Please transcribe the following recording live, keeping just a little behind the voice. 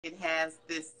it has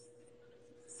this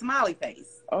smiley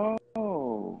face. Oh,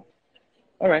 all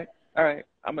right, all right.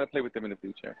 I'm gonna play with them in the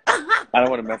future. I don't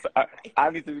want to mess up. I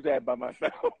need to do that by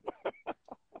myself.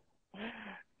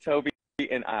 Toby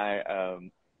and I,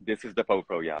 this is the Faux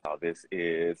Pro, y'all. This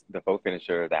is the faux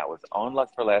finisher that was on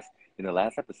Luxe For Less in the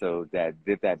last episode that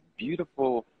did that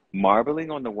beautiful marbling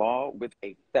on the wall with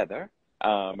a feather.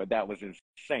 That was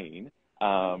insane.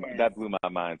 Yes. That blew my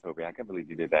mind, Toby. I can't believe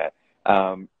you did that.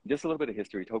 Just a little bit of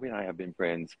history. Toby and I have been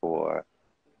friends for,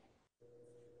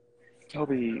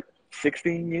 Toby,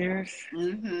 16 years?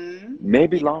 Mm-hmm.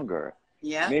 Maybe longer.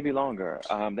 Yeah. Maybe longer.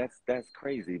 That's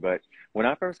crazy. But when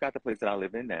I first got the place that I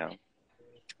live in now,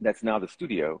 that's now the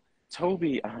studio,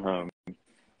 Toby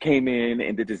came in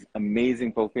and did this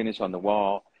amazing faux finish on the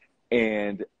wall.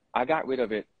 And I got rid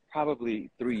of it probably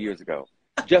 3 years ago.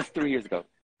 Just 3 years ago.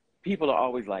 People are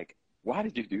always like, why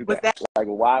did you do that? Like,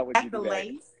 why would you do the that?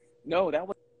 lace? No, that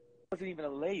wasn't even a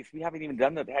lace. We hadn't even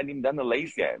done the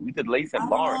lace yet. We did lace at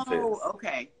Lawrence's. Oh,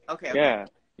 okay. Yeah.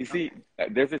 You see,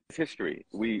 there's this history.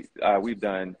 We've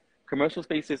done commercial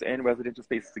spaces and residential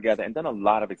spaces together and done a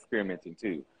lot of experimenting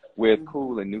too with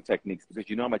cool and new techniques because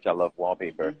you know how much I love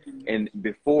wallpaper. And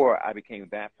before I became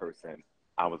that person,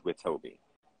 I was with Toby.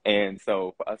 And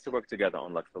so for us to work together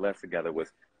on Luxe For Less together was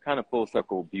kind of full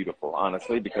circle beautiful,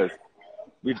 honestly, because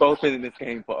we've both been in this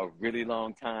game for a really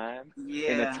long time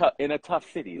in a tough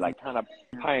city, like kind of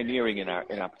pioneering in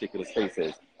our particular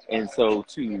spaces. And so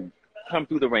to come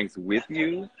through the ranks with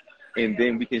you and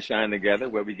then we can shine together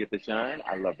where we get to shine,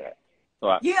 I love that. So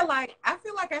I feel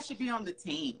like I should be on the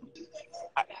team.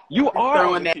 You are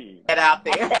throwing on the team. that out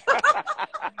there.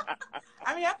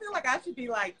 I mean, I feel like I should be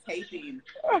like taping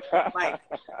like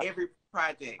every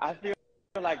project. I feel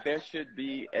like there should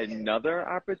be another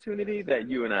opportunity that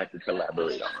you and I could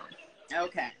collaborate on.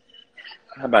 Okay.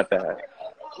 How about that?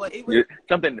 Well, it was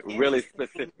something really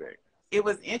specific. It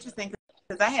was interesting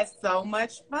because I had so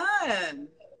much fun.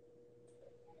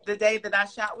 The day that I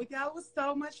shot with y'all was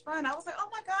so much fun. I was like, oh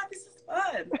my God, this is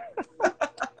fun.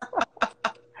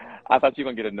 I thought you were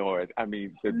going to get annoyed. I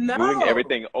mean, doing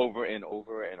everything over and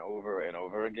over and over and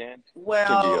over again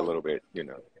can be a little bit, you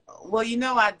know. Well, you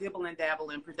know, I dibble and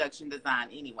dabble in production design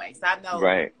anyway, so I know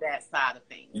that side of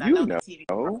things. I know the TV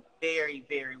very,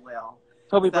 very well.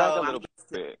 Toby, brag a little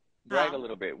bit. Brag a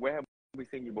little bit. Where have we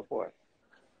seen you before?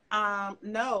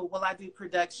 No. Well, I do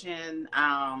production.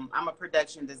 I'm a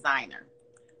production designer.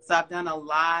 So I've done a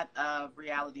lot of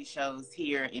reality shows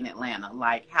here in Atlanta,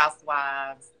 like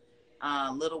Housewives,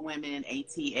 Little Women,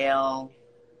 ATL.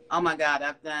 Oh my God,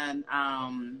 I've done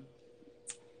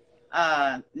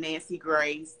Nancy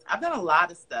Grace. I've done a lot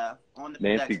of stuff on the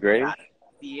Nancy Grace? Side.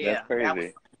 Yeah, that's crazy. That was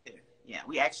fun too. Yeah,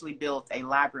 we actually built a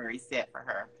library set for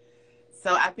her.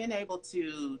 So I've been able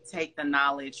to take the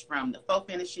knowledge from the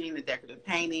faux finishing, the decorative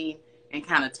painting, and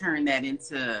kind of turn that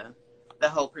into the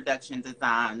whole production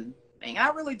design thing. I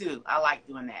really do. I like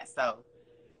doing that. So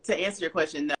to answer your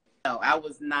question, no, I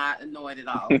was not annoyed at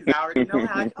all because I already know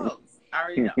how it goes. I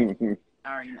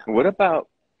already know. What about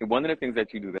one of the things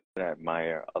that you do that I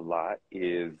admire a lot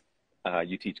is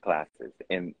you teach classes.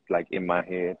 And like in my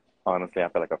head, honestly, I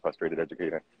feel like a frustrated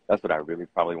educator. That's what I really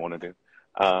probably want to do.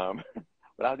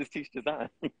 But I'll just teach design.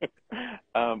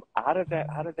 How does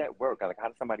that work? Like, how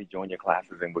does somebody join your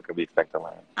classes and what can we expect to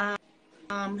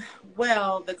learn?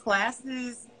 Well, the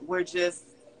classes were just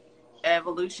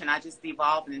evolution. I just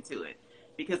evolved into it.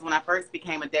 Because when I first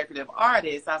became a decorative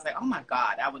artist, I was like, oh my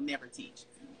God, I would never teach.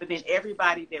 But then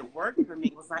everybody that worked for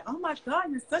me was like, oh my God,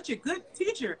 you're such a good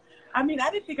teacher. I mean, I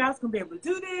didn't think I was going to be able to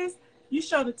do this. You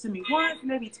showed it to me once,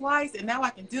 maybe twice, and now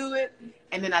I can do it.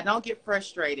 And then I don't get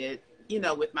frustrated,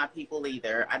 with my people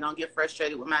either. I don't get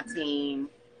frustrated with my team.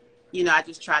 I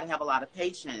just try to have a lot of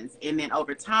patience. And then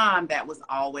over time, that was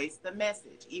always the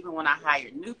message. Even when I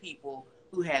hired new people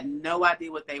who had no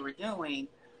idea what they were doing,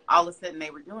 all of a sudden they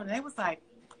were doing it. They was like,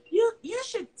 you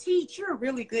should teach. You're a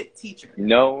really good teacher.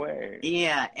 No way.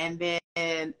 Yeah. And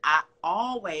then I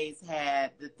always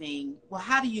had the thing, well,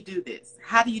 how do you do this?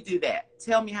 How do you do that?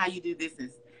 Tell me how you do this.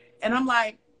 And I'm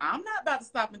like, I'm not about to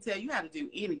stop and tell you how to do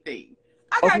anything.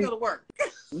 I got to go to work.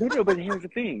 No, but here's the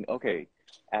thing. Okay.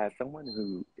 As someone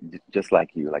who, just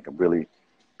like you, like a really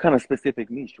kind of specific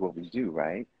niche to what we do,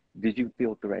 right? Did you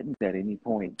feel threatened at any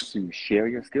point to share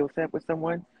your skill set with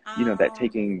someone, that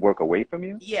taking work away from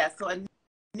you? Yeah. So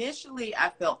initially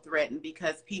I felt threatened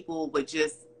because people would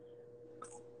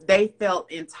they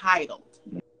felt entitled.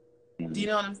 Mm-hmm. Do you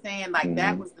know what I'm saying? Like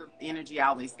that was the energy I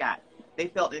always got. They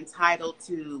felt entitled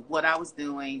to what I was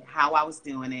doing, how I was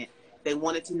doing it. They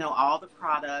wanted to know all the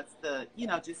products,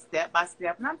 just step by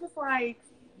step. And I'm just like,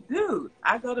 dude,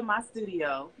 I go to my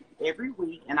studio every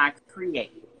week and I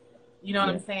create. You know what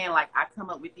Yeah. I'm saying? Like, I come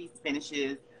up with these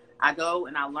finishes, I go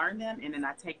and I learn them, and then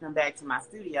I take them back to my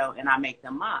studio and I make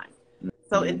them mine.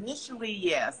 So Mm-hmm. initially,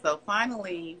 yeah. So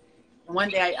finally, one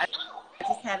day I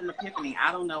just had an epiphany.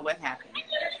 I don't know what happened.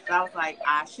 But I was like,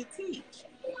 I should teach.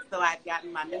 So I'd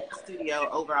gotten my new studio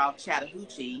over off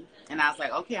Chattahoochee, and I was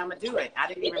like, okay, I'm going to do it. I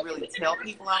didn't even really tell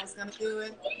people I was going to do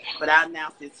it, but I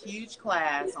announced this huge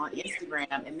class on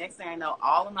Instagram, and next thing I know,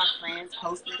 all of my friends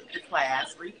posted the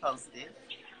class, reposted.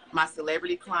 My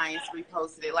celebrity clients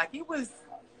reposted it. Like, it was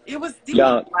deep.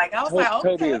 Y'all, Like, I was like,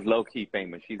 Toby okay. is low key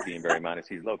famous. She's being very modest.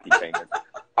 She's low key famous.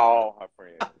 All her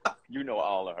friends, you know,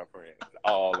 all of her friends,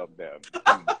 all of them.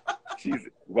 She's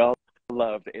well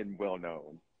loved and well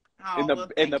known Oh, well,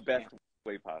 in thank the you. best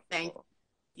way Thank possible.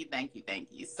 you, thank you, thank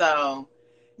you. So,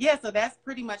 yeah, so that's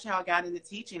pretty much how I got into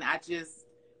teaching.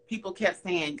 People kept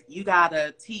saying, you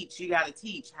gotta teach, you gotta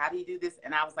teach. How do you do this?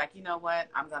 And I was like, you know what?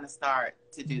 I'm gonna start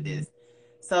to do this.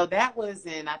 So that was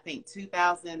in, I think,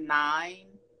 2009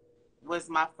 was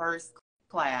my first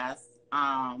class.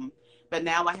 But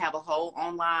now I have a whole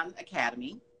online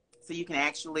academy. So you can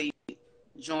actually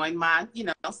join my,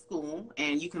 school,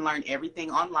 and you can learn everything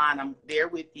online. I'm there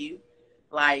with you.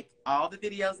 Like, all the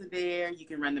videos are there. You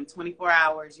can run them 24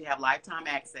 hours. You have lifetime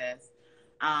access.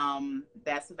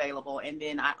 That's available. And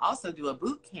then I also do a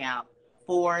boot camp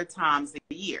 4 times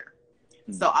a year.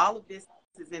 So all of this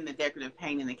is in the Decorative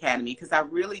Painting Academy, because I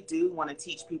really do want to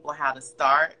teach people how to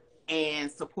start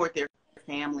and support their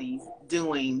families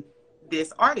doing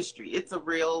this artistry. It's a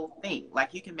real thing.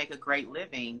 Like, you can make a great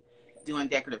living doing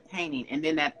decorative painting. And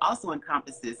then that also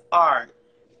encompasses art,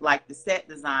 like the set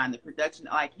design, the production.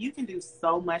 Like, you can do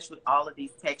so much with all of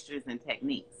these textures and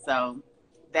techniques. So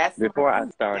that's my Before I thing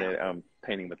now. started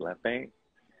painting with left paint,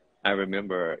 I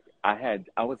remember I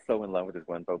was so in love with this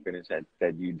one faux finish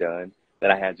that you done that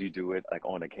I had you do it like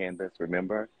on a canvas,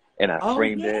 remember? And I Oh,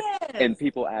 framed it, yes. and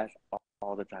people ask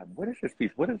all the time, "What is this piece?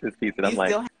 What is this piece?" And I'm You like,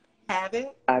 still have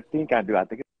it? "I think I do. I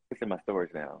think it's in my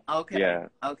storage now." Okay. Yeah,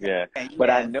 Okay. yeah. But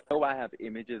I Yes. know I have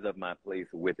images of my place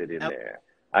with it in there.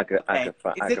 I could Okay. Is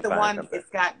I it could the find one, something. it's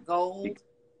got gold?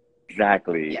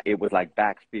 Exactly. Yeah. It was like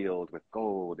backfilled with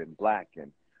gold and black.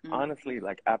 And Mm-hmm. honestly,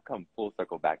 like I've come full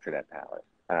circle back to that palette.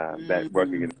 That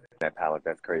working in Mm-hmm. that palette,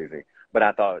 that's crazy. But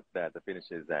I thought that the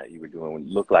finishes that you were doing would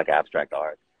look like abstract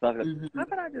art. So I was like, Mm-hmm. how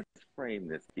about I just frame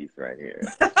this piece right here?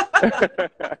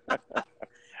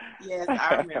 Yes,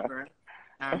 I remember.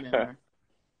 I remember.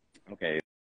 Okay,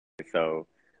 so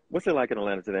what's it like in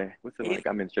Atlanta today? What's it It like?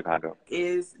 I'm in Chicago.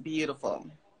 is beautiful.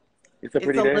 It's a It's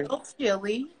pretty a day. little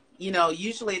chilly.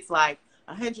 Usually it's like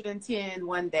 110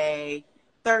 one day,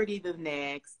 30 the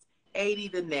next, 80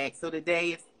 the next. So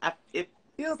today it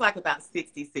feels like about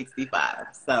 60, 65.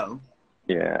 So,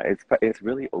 Yeah, it's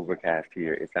really overcast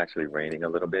here. It's actually raining a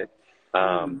little bit.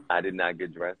 mm. I did not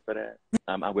get dressed for that.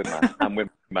 I'm with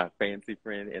my fancy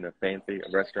friend in a fancy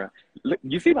restaurant. Look,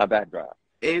 you see my backdrop.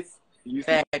 It's You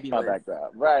see my fabulous.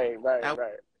 backdrop. Right, right, I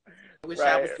right, wish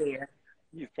I right. was there.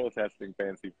 He's protesting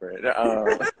fancy friend.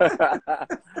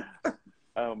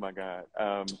 Oh my God.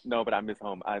 No, but I miss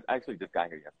home. I actually just got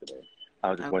here yesterday. I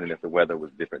was just Okay. wondering if the weather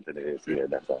was different than it is here.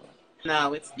 That's all.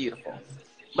 No, it's beautiful.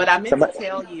 But I meant to Somebody,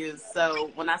 tell you,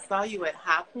 so when I saw you at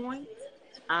High Point,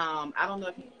 I don't know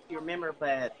if you remember,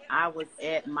 but I was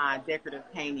at my decorative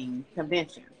painting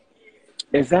convention.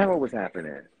 is that what was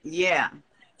happening? Yeah.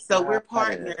 So we're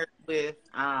Got it. partnered with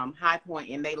High Point,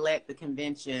 and they let the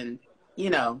convention,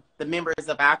 the members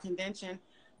of our convention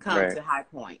come Right. to High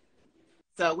Point.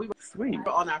 So we Sweet. were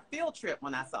on our field trip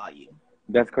when I saw you.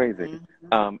 That's crazy.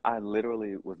 Mm-hmm. I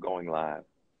literally was going live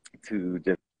to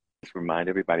just remind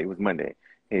everybody it was Monday.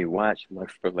 Hey, watch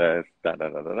Luxe For Less, da da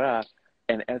da da da.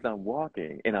 And as I'm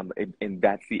walking, and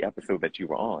that's the episode that you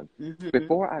were on. Mm-hmm.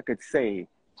 Before I could say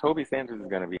Toby Sanders is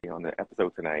going to be on the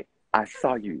episode tonight, I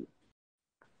saw you.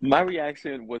 My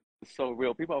reaction was so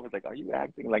real. People always like, "Are you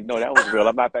acting?" Like, no, that was real.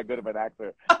 I'm not that good of an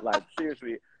actor. Like,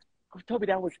 seriously, Toby,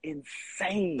 that was It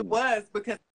insane. was,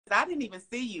 because I didn't even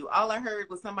see you. All I heard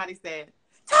was somebody said,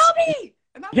 "Toby!"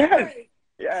 And I'm Yes, like,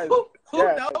 yes, who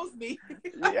yes, knows me?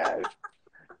 yes.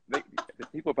 They, the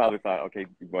people probably thought, okay,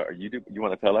 you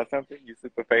want to tell us something? You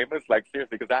super famous? Like,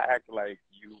 seriously, because I acted like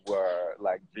you were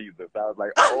like Jesus. I was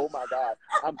like, oh my God,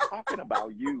 I'm talking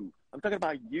about you. I'm talking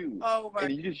about you. Oh my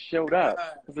And you just showed up. God.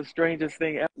 It was the strangest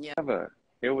thing Yeah. ever.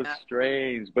 It was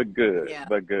strange, but good, Yeah.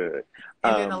 but good.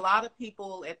 And then a lot of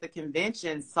people at the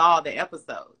convention saw the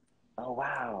episode. Oh,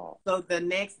 wow. So the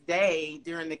next day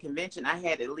during the convention, I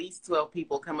had at least 12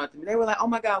 people come up to me. They were like, "Oh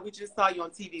my God, we just saw you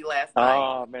on TV last night."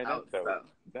 Oh, man, that's So dope.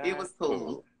 it That's was cool.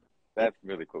 cool. That's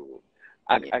really cool.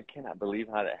 Yeah. I cannot believe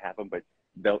how that happened, but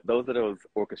those are those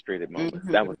orchestrated moments.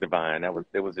 That was divine. It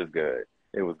was just good.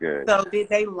 It was good. So did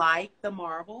they like the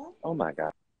marble? Oh my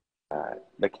God.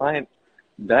 The client,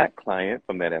 that client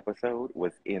from that episode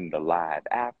was in the live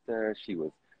after. She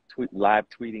was live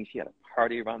tweeting. She had a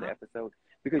party around the episode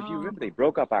because you remember they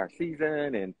broke up our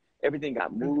season and everything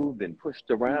got moved and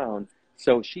pushed around.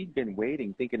 So she'd been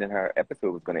waiting, thinking that her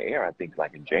episode was going to air, I think,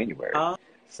 like in January.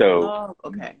 So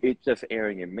okay. it just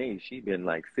airing in May. She'd been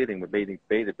like sitting with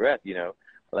bated breath, you know,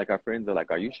 like our friends are like,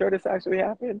 "Are you sure this actually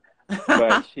happened?"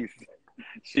 But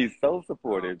she's so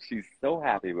supportive. She's so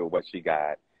happy with what she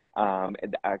got.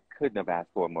 And I couldn't have asked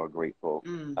for a more grateful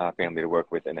family to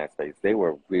work with in that space. They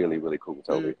were really, really cool,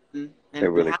 Toby.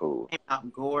 They're really cool. Came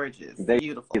out gorgeous, they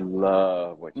beautiful.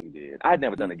 love what you did. I'd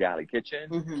never done a galley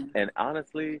kitchen, and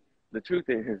honestly, the truth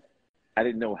is, I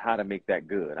didn't know how to make that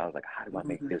good. I was like, how do I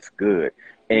make this good?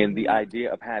 And the idea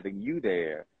of having you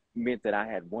there meant that I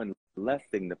had one less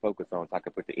thing to focus on, so I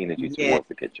could put the energy towards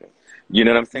the kitchen. You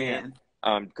know what I'm saying?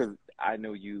 Because I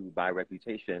know you by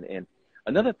reputation. And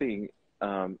another thing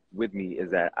with me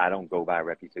is that I don't go by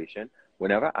reputation.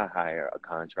 Whenever I hire a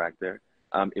contractor,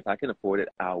 if I can afford it,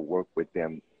 I'll work with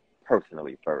them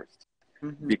personally first.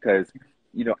 Because,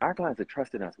 you know, our clients are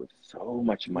trusting us with so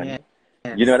much money.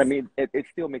 You know what I mean? It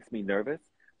still makes me nervous.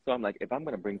 So I'm like, if I'm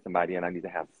going to bring somebody in, I need to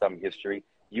have some history.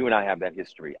 You and I have that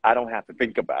history. I don't have to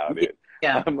think about it.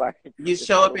 I'm like, you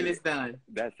show up and it's done.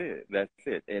 That's it. That's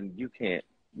it. And you can't,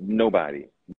 nobody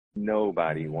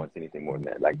wants anything more than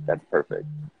that. Like, that's perfect.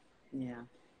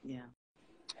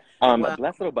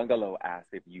 Blessed Little Bungalow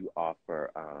asked if you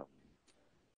offer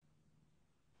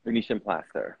Venetian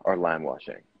plaster or lime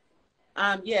washing.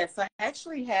 Yes, I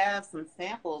actually have some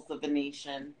samples of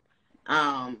Venetian.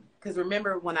 Because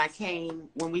remember when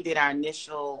we did our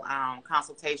initial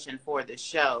consultation for the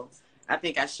show, I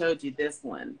think I showed you this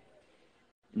one.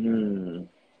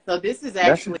 So this is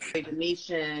actually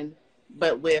Venetian,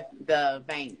 but with the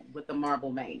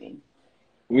marble veining.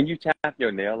 When you tap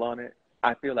your nail on it,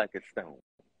 I feel like it's stone.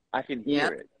 I can hear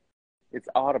it. It's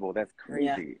audible. That's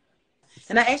crazy.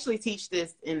 And I actually teach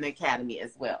this in the academy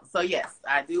as well. So yes,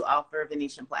 I do offer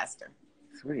Venetian plaster.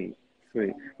 Sweet.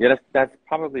 Yeah, that's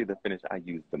probably the finish I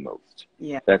use the most.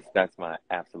 Yeah. That's my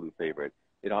absolute favorite.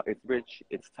 It's rich,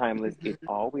 it's timeless. It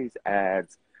always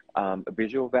adds a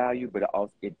visual value, but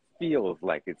it feels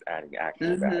like it's adding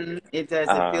actual value. It does.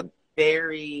 It feels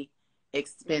very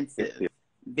expensive,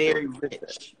 very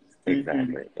rich.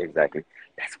 Exactly.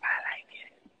 That's why I like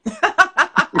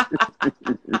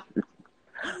it.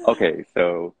 Okay,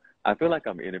 so I feel like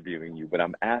I'm interviewing you, but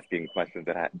I'm asking questions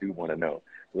that I do want to know.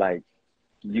 Like,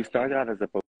 you started out as a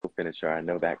photo finisher. I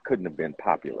know that couldn't have been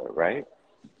popular, right?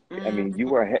 I mean, I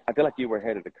feel like you were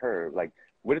ahead of the curve. Like,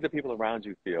 what did the people around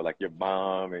you feel? Like your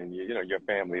mom and your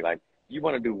family, like, you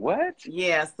want to do what?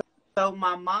 Yeah, so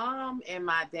my mom and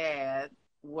my dad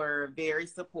were very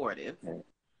supportive.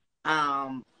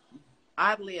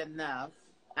 Oddly enough,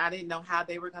 I didn't know how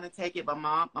they were going to take it, but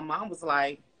my mom was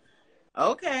like,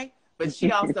 okay. But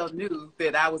she also knew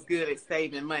that I was good at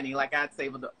saving money. Like I'd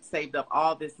saved up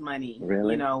all this money,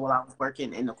 really? While I was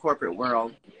working in the corporate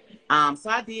world. So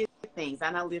I did things.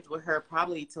 And I lived with her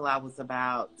probably till I was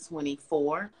about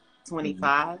 24,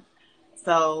 25.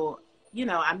 So,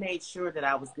 I made sure that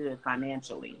I was good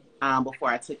financially before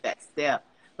I took that step.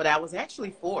 But I was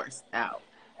actually forced out.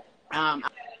 I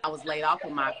was laid off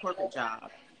from my corporate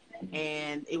job.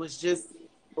 And it was just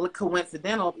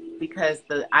coincidental because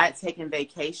I had taken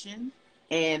vacation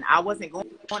and I wasn't going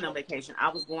on vacation. I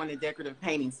was going to decorative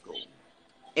painting school.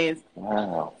 And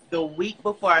the week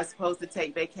before I was supposed to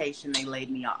take vacation, they laid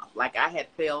me off. Like I had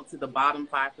fell to the bottom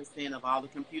 5% of all the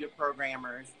computer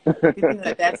programmers. Because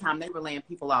at that time, they were laying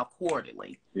people off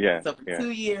quarterly. So for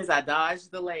 2 years, I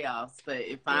dodged the layoffs, but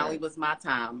it finally was my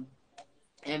time.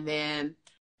 And then,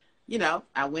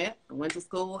 I went to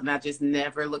school and I just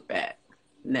never looked back.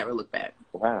 Never looked back.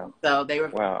 Wow. So they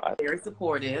were very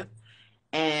supportive.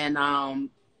 And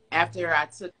after I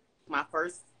took my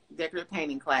first decorative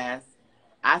painting class,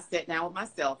 I sat down with my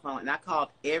cell phone and I called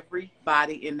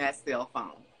everybody in that cell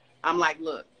phone. I'm like,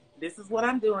 look, this is what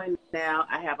I'm doing now.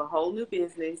 I have a whole new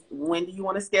business. When do you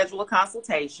want to schedule a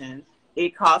consultation?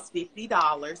 It costs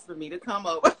 $50 for me to come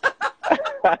over.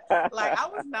 Like I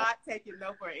was not taking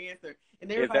no for an answer.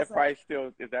 And is that price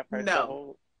still?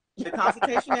 No. The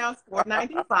consultation now is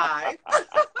 $495,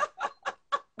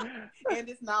 and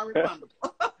it's non-refundable.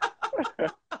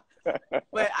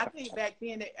 But I think back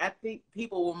then,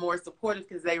 people were more supportive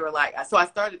because they were like, so I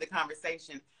started the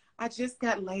conversation. I just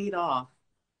got laid off.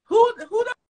 Who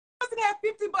doesn't have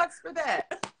 $50 for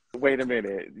that? Wait a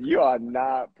minute. You are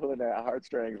not pulling at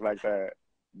heartstrings like that.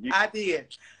 I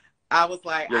did. I was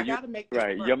like, Yo, I you got to make this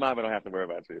right. work. Your mama don't have to worry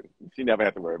about you. She never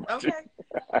have to worry about you.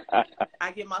 Okay.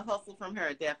 I get my hustle from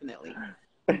her, definitely.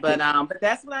 But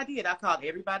that's what I did. I called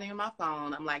everybody on my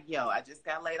phone. I'm like, yo, I just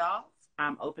got laid off.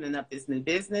 I'm opening up this new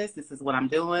business. This is what I'm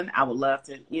doing. I would love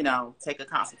to, take a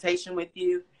consultation with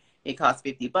you. It costs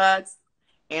 $50.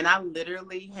 And I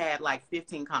literally had like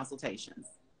 15 consultations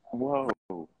Whoa.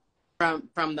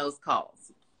 from those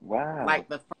calls. Wow. Like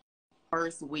the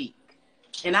first week.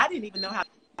 And I didn't even know how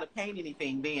to paint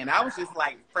anything then. I was just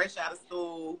like fresh out of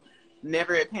school,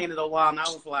 never had painted a wall. And I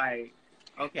was like,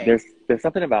 okay. There's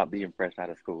something about being fresh out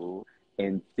of school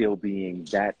and still being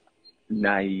that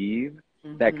naive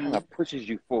that kind of pushes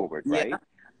you forward, Yeah. right?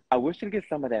 I wish you could get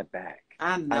some of that back.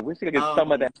 I know. I wish you could get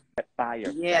some of that fire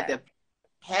Yeah, back. the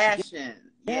passion.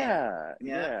 Yeah.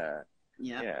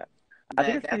 I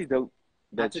think it's pretty dope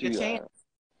I that took a chance.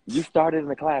 you started in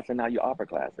the class and now you offer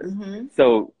classes.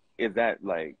 So is that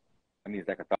like, is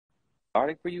that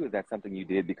cathartic for you? Is that something you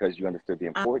did because you understood the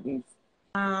importance?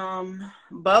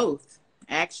 Both,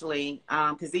 actually.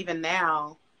 Because even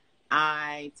now,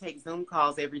 I take Zoom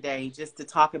calls every day just to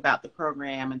talk about the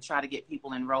program and try to get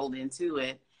people enrolled into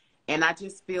it. And I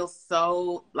just feel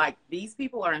so like these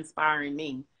people are inspiring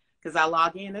me because I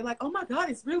log in. They're like, oh my God,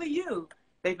 it's really you.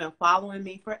 They've been following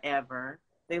me forever.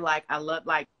 I love,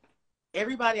 like,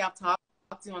 everybody I've talked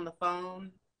to on the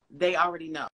phone, they already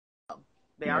know.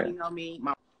 They already know me,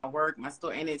 my work, my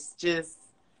story. And it's just,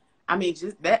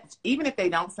 just that, even if they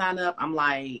don't sign up, I'm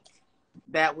like,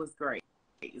 that was great.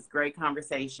 It's great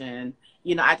conversation.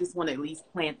 I just want to at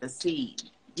least plant the seed.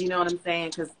 You know what I'm saying?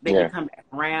 Because they can come back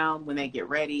around when they get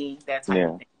ready, that type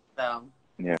of thing. So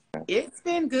it's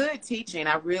been good teaching.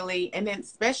 And then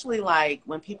especially like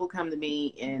when people come to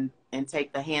me and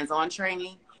take the hands-on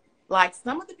training, like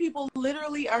some of the people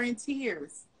literally are in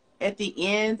tears at the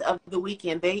end of the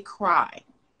weekend. They cry.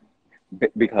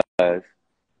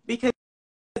 Because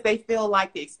they feel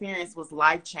like the experience was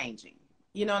life-changing.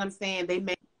 You know what I'm saying? They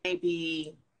may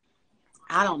be,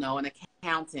 I don't know, an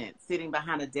accountant sitting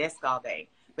behind a desk all day,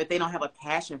 but they don't have a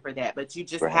passion for that. But you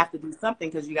just have to do something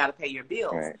because you got to pay your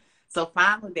bills. Right. So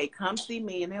finally they come see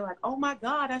me and they're like, oh my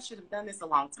God, I should have done this a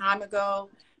long time ago,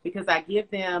 because I give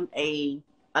them a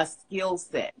skill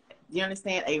set. You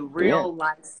understand? A real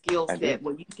life skill set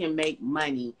where you can make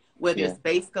money, whether it's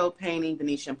base coat painting,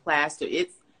 Venetian plaster.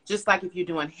 It's just like if you're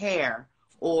doing hair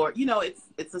or,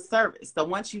 it's a service. So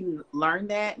once you learn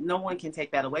that, no one can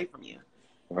take that away from you.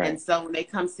 Right. And so when they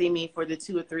come see me for the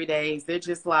 2 or 3 days, they're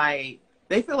just like,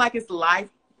 they feel like it's life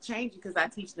changing because I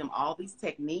teach them all these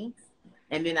techniques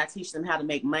and then I teach them how to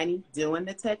make money doing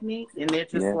the techniques. And they're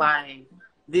just like,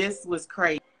 this was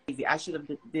crazy. I should have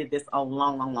did this a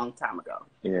long, long, long time ago.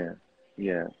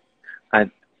 Yeah.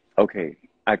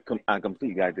 I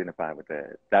completely identify with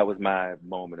that. That was my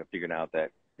moment of figuring out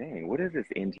that, dang, what is this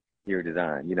interior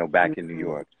design, back in New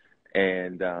York.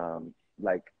 And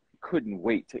couldn't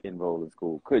wait to enroll in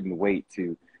school, couldn't wait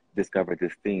to discover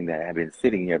this thing that had been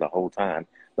sitting here the whole time,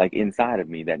 like inside of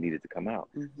me that needed to come out.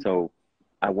 So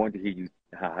I wanted to hear you,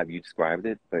 how you described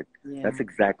it, but that's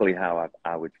exactly how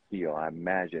I would feel. I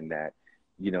imagine that,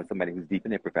 somebody who's deep in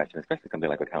their profession, especially something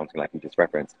like accounting, like you just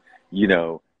referenced,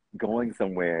 going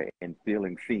somewhere and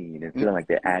feeling seen and feeling like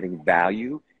they're adding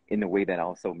value in a way that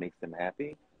also makes them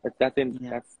happy. That's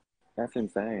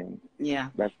insane. Yeah.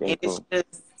 That's very cool. It's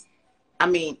just,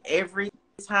 every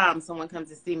time someone comes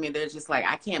to see me, they're just like,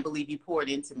 I can't believe you poured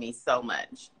into me so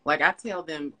much. Like I tell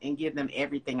them and give them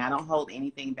everything. I don't hold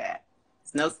anything back.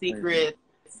 It's no secrets.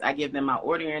 I give them my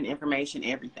ordering information,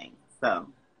 everything. So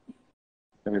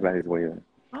everybody's waiting.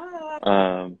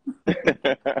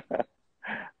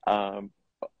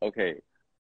 Okay.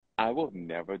 I will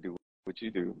never do what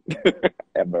you do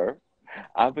ever.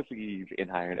 I believe in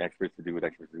hiring experts to do what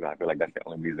experts do. I feel like that's the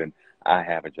only reason I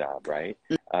have a job, right?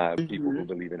 People who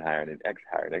believe in hiring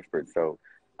experts. So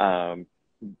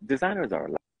designers are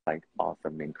like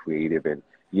awesome and creative, and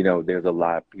there's a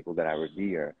lot of people that I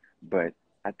revere, but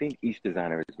I think each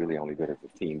designer is really only good as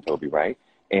a team, Toby, right?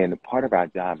 And part of our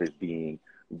job is being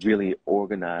really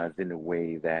organized in a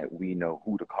way that we know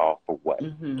who to call for what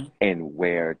and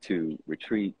where to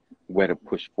retreat, where to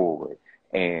push forward.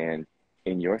 And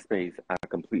in your space, I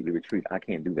completely retreat. I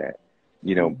can't do that.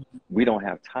 We don't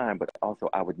have time, but also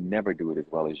I would never do it as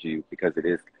well as you because it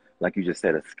is, like you just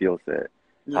said, a skill set.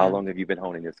 How long have you been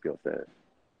honing your skill set?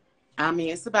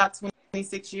 It's about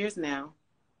 26 years now.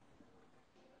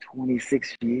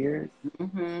 26 years? I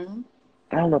don't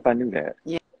know if I knew that.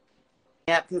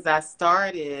 Yeah, because I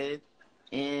started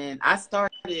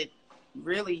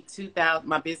really 2000,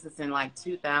 my business in like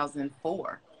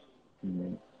 2004.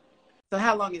 So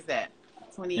how long is that?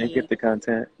 20. And get the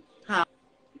content? Huh?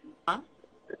 Huh?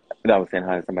 I was saying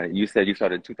hi to somebody. You said you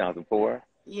started in 2004.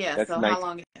 Yeah. That's So how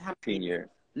long? How 19 many years? years.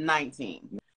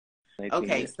 19. 19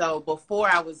 Okay. years. So before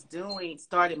I was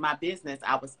started my business,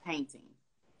 I was painting.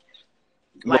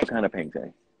 What Like kind of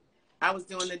painting? I was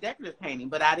doing the decorative painting,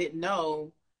 but I didn't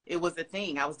know it was a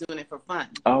thing. I was doing it for fun.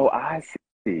 Oh, I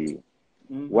see.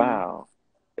 Hmm. Wow.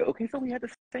 Okay, so we had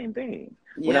the same thing.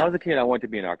 When I Yeah. was a kid, I wanted to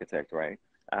be an architect, right?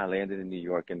 I landed in New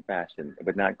York in fashion,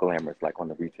 but not glamorous, like on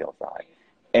the retail side.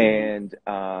 Hmm.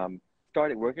 And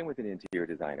started working with an interior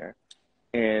designer.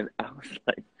 And I was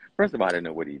like, first of all, I didn't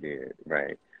know what he did,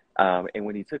 right? And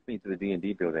when he took me to the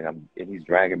D&D building, and he's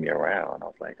dragging me around, I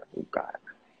was like, oh God,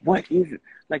 what is it?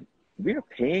 Like, we're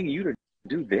paying you to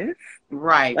do this?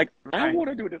 Right. Like, I Right. want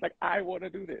to do this. Like, I want to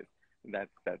do this. And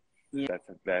Yeah.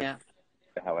 that's Yeah.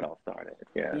 how it all started.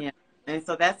 Yeah. Yeah. And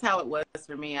so that's how it was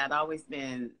for me. I'd always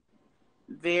been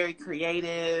very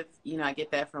creative. You know, I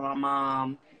get that from my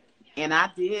mom. And I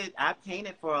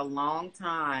painted for a long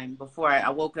time before I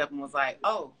woke up and was like,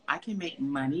 oh, I can make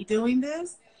money doing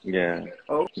this? Yeah.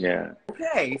 Oh, Yeah.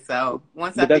 okay. So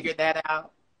once I But that's figured that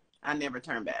out, I never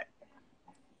turned back.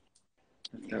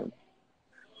 Yeah. so,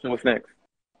 so what's next?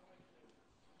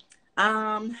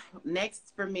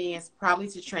 Next for me is probably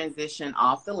to transition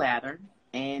off the ladder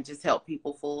and just help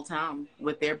people full time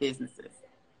with their businesses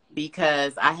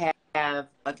because I have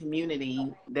a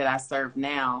community that I serve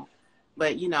now,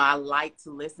 but you know, I like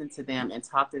to listen to them and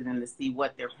talk to them to see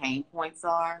what their pain points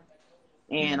are.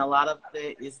 And a lot of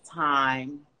it is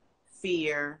time,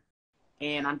 fear,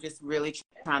 and I'm just really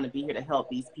trying to be here to help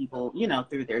these people, you know,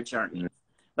 through their journeys.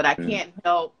 But I Mm-hmm. can't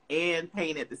help and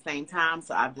paint at the same time,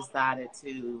 so I've decided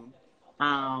to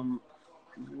um,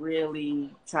 really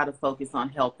try to focus on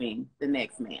helping the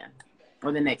next man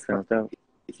or the next Sounds dope.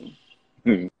 person.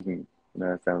 Mm-hmm.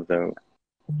 That sounds dope.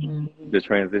 Mhm. The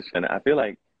transition, I feel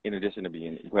like, in addition to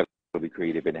being incredibly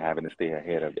creative and having to stay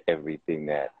ahead of everything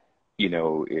that,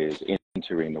 is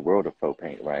entering the world of faux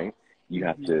paint, right? You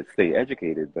have Mhm. to stay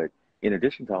educated, but in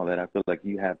addition to all that, I feel like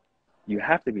you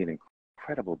have to be an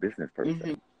incredible business person.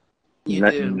 Mhm. You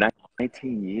Not do.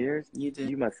 19 years, You do.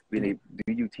 you must be able,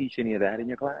 do you teach any of that in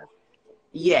your class?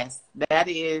 Yes, that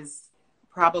is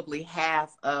probably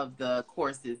half of the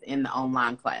courses in the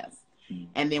online class.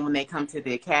 And then when they come to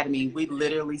the academy, we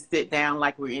literally sit down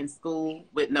like we're in school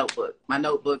with notebooks. My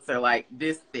notebooks are like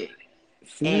this thick.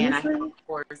 And I have a Seriously?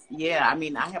 course, yeah, I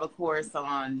mean, I have a course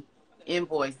on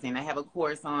invoicing. I have a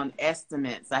course on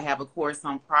estimates. I have a course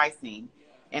on pricing.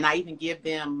 And I even give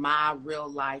them my real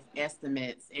life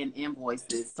estimates and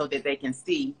invoices so that they can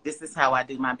see this is how I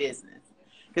do my business.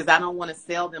 Because I don't want to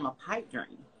sell them a pipe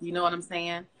dream. You know what I'm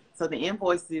saying? So the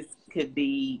invoices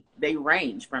they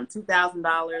range from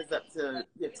 $2,000 up to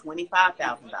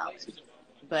 $25,000.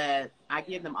 But I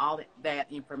give them all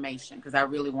that information because I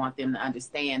really want them to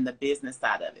understand the business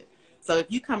side of it. So if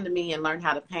you come to me and learn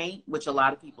how to paint, which a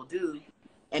lot of people do,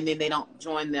 and then they don't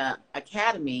join the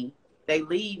academy, they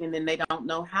leave and then they don't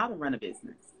know how to run a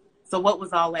business. So what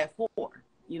was all that for?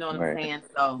 You know what I'm Right. saying?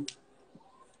 So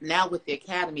now with the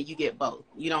academy, you get both.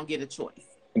 You don't get a choice.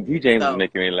 D James is So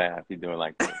making me laugh. He's doing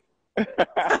like this.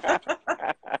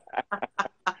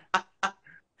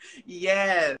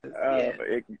 yes, yes,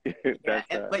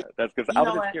 yeah. But That's because I you was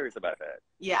know just what? curious about that.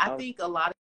 Yeah, I I was think a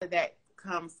lot of that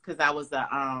comes because I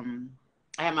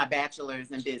had my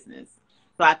bachelor's in business.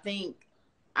 So I think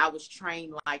I was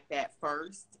trained like that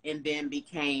first and then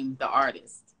became the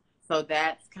artist. So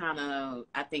that's kind of,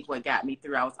 I think, what got me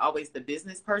through. I was always the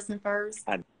business person first.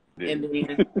 I And did.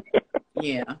 then,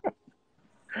 yeah.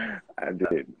 I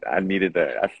did. I needed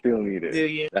that. I still need Do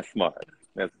it. you? That's smart.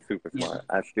 That's super Yeah. smart.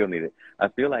 I still need it. I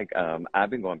feel like I've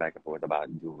been going back and forth about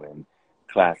doing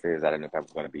classes. I don't know if I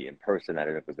was going to be in person. I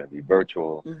don't know if it was going to be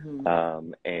virtual.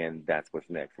 Hmm. And that's what's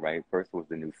next, right? First was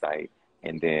the new site,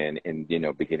 and then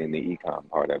beginning the e-com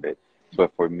part of it.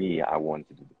 But for me, I wanted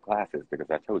to do the classes because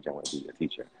I told you I want to be a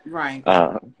teacher. Right.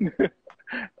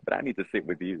 But I need to sit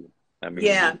with you. I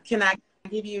Yeah. mean, Can I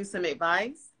give you some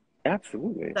advice?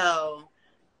 absolutely. So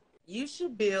you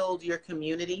should build your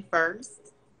community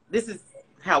first. This is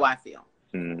how I feel.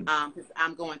 Mm, Because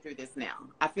I'm going through this now.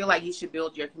 I feel like you should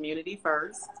build your community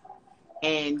first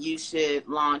and you should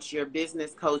launch your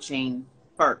business coaching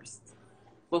first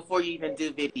before you even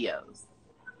do videos.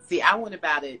 See, I went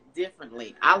about it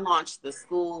differently. I launched the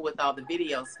school with all the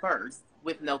videos first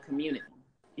with no community.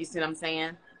 You see what I'm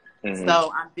saying? mm-hmm.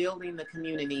 So I'm building the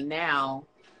community now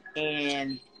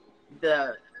and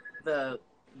the the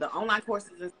the online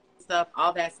courses and stuff,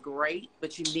 all that's great,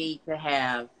 but you need to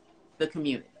have the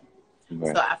community.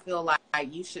 Right. So I feel like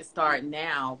you should start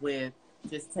now with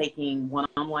just taking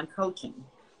one-on-one coaching.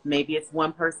 Maybe it's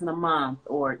one person a month,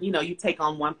 or, you know, you take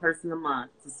on one person a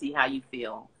month to see how you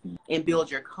feel and build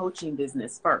your coaching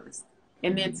business first.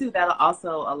 And then too, that'll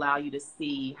also allow you to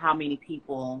see how many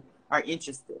people are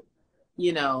interested,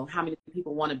 you know, how many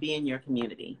people want to be in your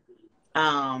community.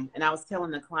 And I was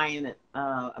telling the client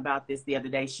about this the other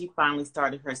day. She finally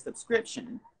started her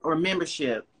subscription or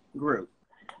membership group.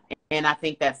 And I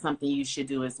think that's something you should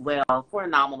do as well for a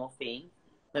nominal fee.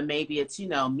 But maybe it's, you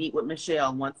know, meet with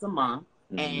Michelle once a month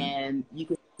and you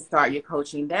can start your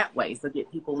coaching that way. So get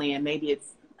people in. Maybe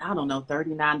it's, I don't know,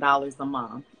 $39 a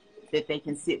month that they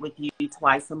can sit with you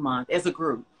twice a month as a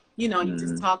group. You know, you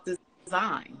just talk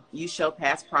design. You show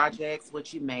past projects,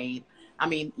 what you made. I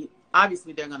mean,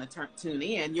 obviously they're going to tune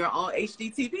in. You're on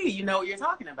HDTV. You know what you're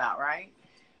talking about, right?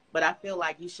 But I feel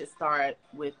like you should start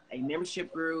with a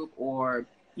membership group or,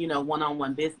 you know,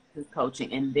 one-on-one business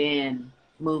coaching, and then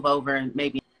move over and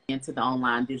maybe into the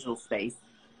online digital space.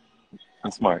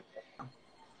 That's smart.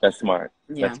 That's smart.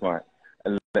 Yeah. That's smart.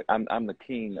 And I'm the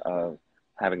king of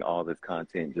having all this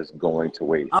content just going to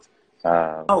waste.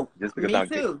 Just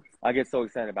because I get so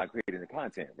excited about creating the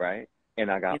content, right?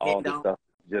 And I got all this stuff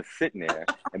just sitting there,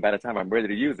 and by the time I'm ready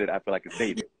to use it, I feel like it's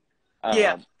dated.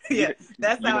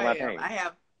 That's how I am. I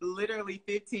have literally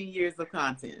 15 years of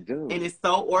content. Dude. And it's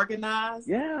so organized.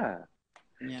 Yeah.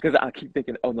 Because I keep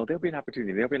thinking, oh no, there'll be an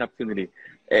opportunity. There'll be an opportunity.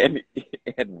 And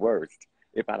at worst,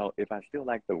 if I still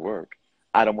like the work,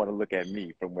 I don't want to look at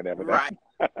me from whenever. Right.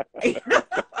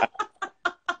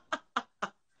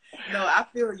 No, I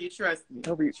feel you. Trust me.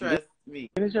 Toby, trust me.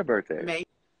 When is your birthday? May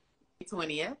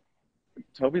 20th.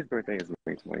 Toby's birthday is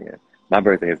May 20th. My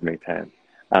birthday is May 10th.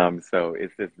 So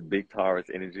it's this big Taurus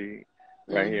energy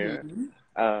right here.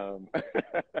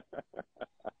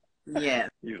 Yeah.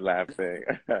 He's laughing.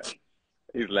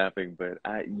 He's laughing, but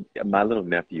my little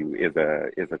nephew is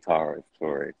a Taurus,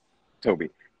 Toby,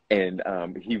 and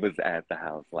he was at the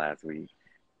house last week,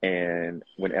 and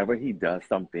whenever he does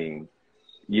something,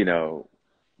 you know,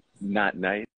 not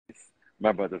nice,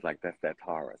 my brother's like, that's that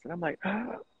Taurus, and I'm like,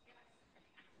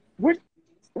 what?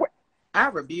 I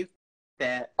rebuke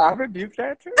that. I rebuke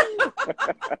that too.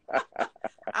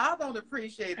 I don't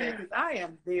appreciate that because I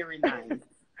am very nice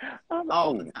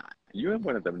all the time. You're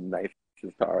one of the nicest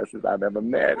Tauruses I've ever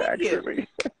met, actually.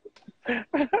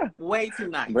 Way too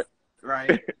nice,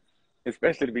 right?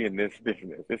 Especially to be in this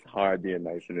business. It's hard being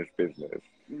nice in this business.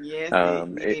 Yes,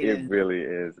 it really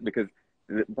is. Because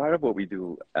part of what we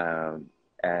do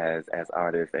as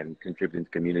artists and contributing to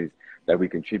communities that we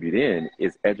contribute in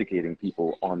is educating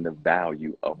people on the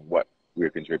value of what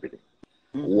we're contributing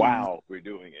while we're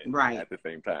doing it at the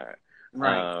same time.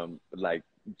 Right. Like,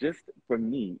 just for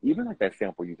me, even like that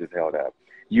sample you just held up,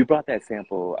 you brought that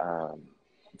sample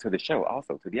to the show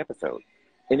also, to the episode.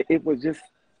 And it was just,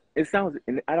 it sounds,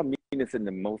 and I don't mean this in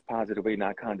the most positive way,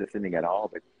 not condescending at all,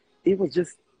 but it was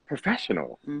just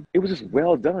professional. It was just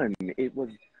well done. It was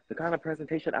the kind of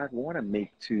presentation I want to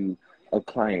make to a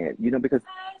client, you know, because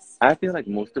I feel like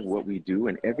most of what we do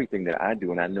and everything that I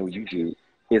do, and I know you do,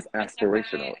 is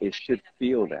aspirational. It should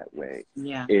feel that way.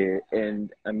 Yeah.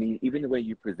 And I mean, even the way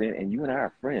you present, and you and I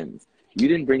are friends. You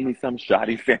didn't bring me some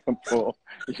shoddy sample.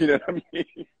 You know what I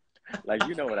mean? Like,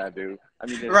 you know what I do. I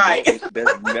mean,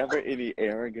 there's never any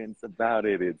arrogance about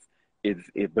it.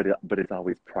 But it's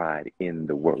always pride in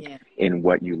the work, in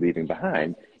what you're leaving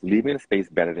behind, leaving a space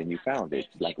better than you found it.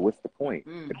 Like, what's the point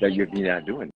if you're not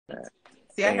doing that?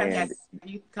 See, I gotta have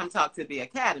you come talk to the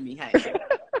academy, hey.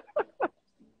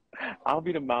 I'll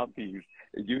be the mouthpiece.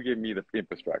 You give me the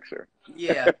infrastructure.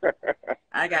 Yeah.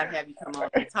 I got to have you come on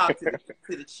and talk to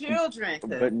the children.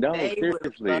 But no,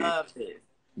 seriously, love this.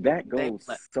 That goes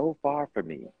so far for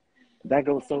me. That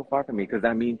goes so far for me because,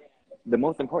 I mean, the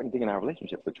most important thing in our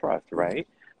relationship is the trust, right?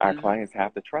 Our clients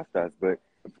have to trust us. But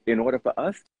in order for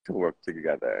us to work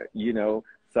together, you know,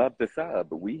 sub to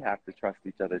sub, we have to trust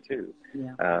each other too.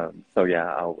 Yeah. So,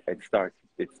 yeah, it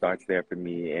starts there for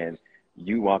me. And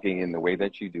you walking in the way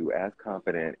that you do, as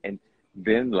confident, and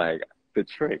then like the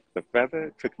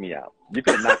feather took me out. You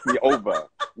could have knocked me over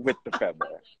with the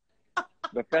feather.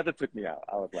 The feather took me out.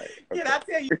 I was like, okay. Can I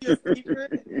tell you a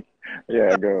secret?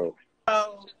 Yeah, go.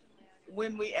 So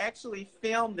when we actually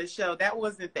filmed the show, that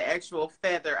wasn't the actual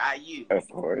feather I used. Of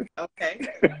course. Okay.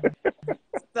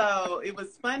 So it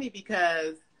was funny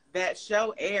because that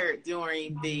show aired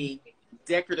during the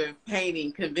decorative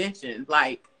painting convention,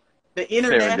 like the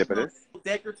International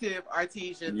Decorative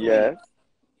Artisans League.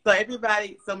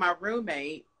 So my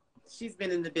roommate, she's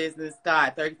been in the business,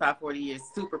 35, 40 years,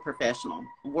 super professional,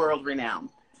 world renowned.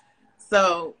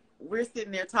 So we're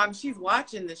sitting there talking, she's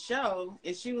watching the show,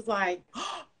 and she was like,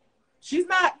 she's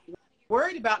not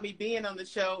worried about me being on the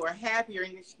show or happier.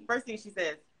 And first thing she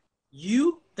says,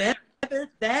 you feathered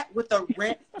that with a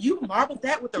red, you marbled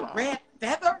that with a red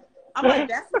feather? I'm like,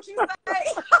 that's what you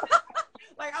say?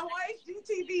 Like, I'm on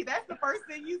HGTV. That's the first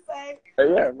thing you say.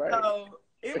 Yeah, right. So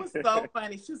it was so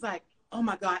funny. She was like, oh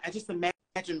my God, I just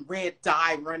imagine red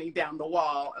dye running down the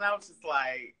wall. And I was just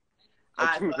like,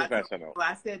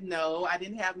 I said, no, I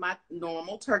didn't have my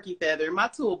normal turkey feather in my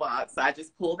toolbox. So I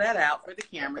just pulled that out for the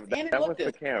cameras. And it That was looked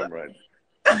the good. camera.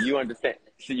 You understand.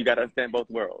 See, you got to understand both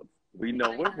worlds. We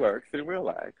know what works in real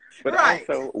life, but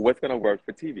also what's going to work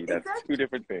for TV. That's two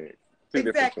different things.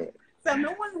 Different things. So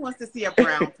no one wants to see a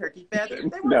brown turkey feather.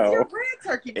 They want to see a red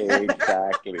turkey feather.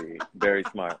 Exactly. Very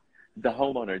smart. The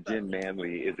homeowner, Jen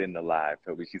Manley, is in the live,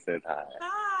 Toby. She says hi.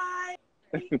 Hi.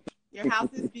 Your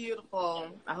house is beautiful.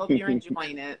 I hope you're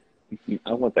enjoying it.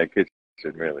 I want that kitchen,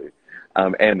 really,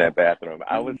 and that bathroom.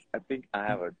 I think I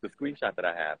have the screenshot that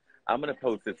I have. I'm going to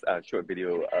post this short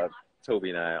video of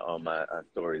Toby and I on my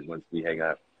stories once we hang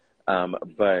up.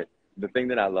 But the thing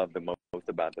that I love the most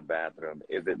about the bathroom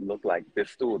is it looked like this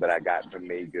stool that I got from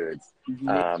Made Goods.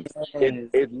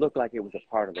 It looked like it was a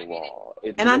part of the wall.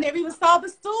 I never even saw the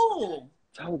stool.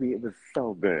 Toby, it was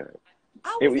so good.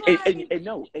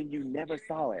 And you never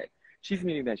saw it. She's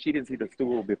meaning that she didn't see the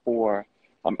stool before,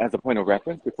 as a point of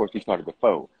reference, before she started the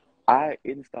faux. I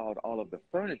installed all of the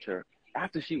furniture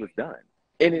after she was done.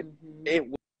 And it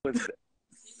was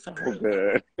so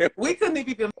good. We couldn't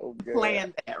even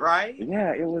plan that, right?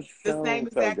 Yeah, it was the same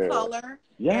exact color.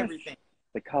 Yes. Everything.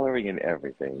 The coloring and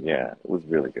everything. Yeah, it was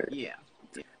really good. Yeah.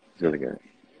 It's really good.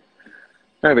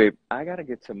 All right, babe, I gotta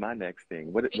get to my next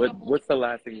thing. What's the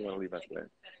last thing you want to leave us with?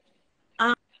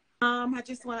 I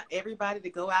just want everybody to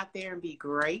go out there and be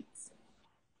great.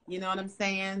 You know what I'm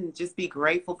saying? Just be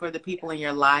grateful for the people in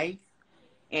your life,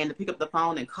 and to pick up the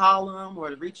phone and call them,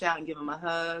 or to reach out and give them a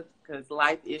hug, because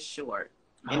life is short.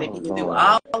 And if you can do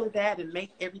all of that and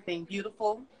make everything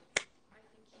beautiful,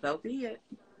 so be it.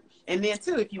 And then,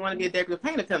 too, if you want to be a decorative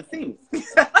painter, come see me.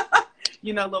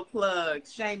 You know, little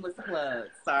plugs, shameless plugs.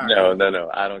 Sorry. No.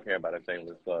 I don't care about a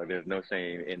shameless plug. There's no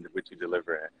shame in what you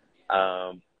deliver.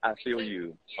 I feel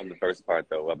you on the first part,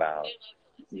 though, about,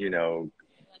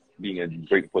 being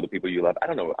grateful for the people you love. I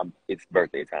don't know. It's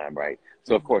birthday time, right?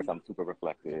 So, of course, I'm super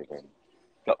reflective. And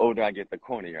the older I get, the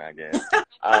cornier I get.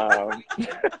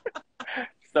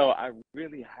 So I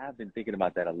really have been thinking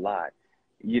about that a lot.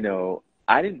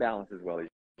 I didn't balance as well as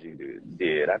you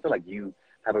did. I feel like you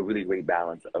have a really great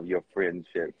balance of your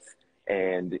friendships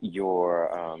and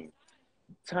your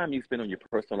time you spend on your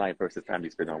personal life versus time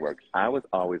you spend on work. I was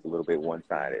always a little bit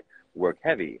one-sided, work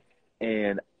heavy.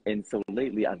 And so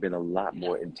lately I've been a lot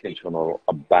more intentional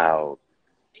about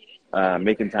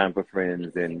making time for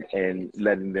friends and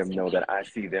letting them know that I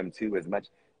see them too as much.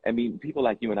 I mean, people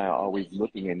like you and I are always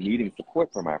looking and needing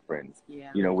support from our friends.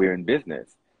 Yeah. We're in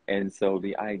business. And so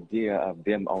the idea of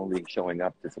them only showing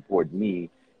up to support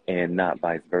me and not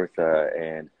vice versa,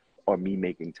 or me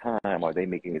making time, or they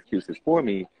making excuses for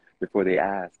me before they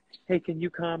ask, hey, can you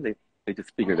come? They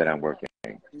just figure that I'm working.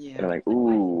 Yeah. And I'm like,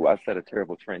 ooh, I set a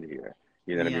terrible trend here.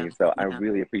 You know what I mean? So I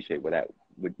really appreciate what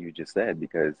you just said,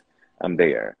 because I'm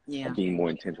there. Yeah. I'm being more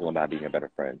intentional about being a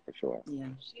better friend, for sure. Yeah.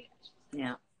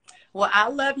 Yeah. Well, I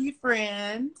love you,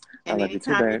 friend. And I love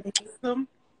anytime you too, you need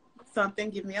something,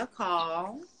 give me a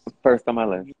call. First on my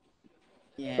list.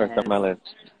 Yes. First on my list.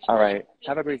 All right.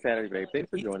 Have a great Saturday, babe. Thanks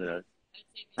for joining us.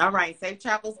 All right. Safe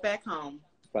travels back home.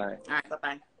 Bye. All right.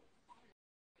 Bye-bye.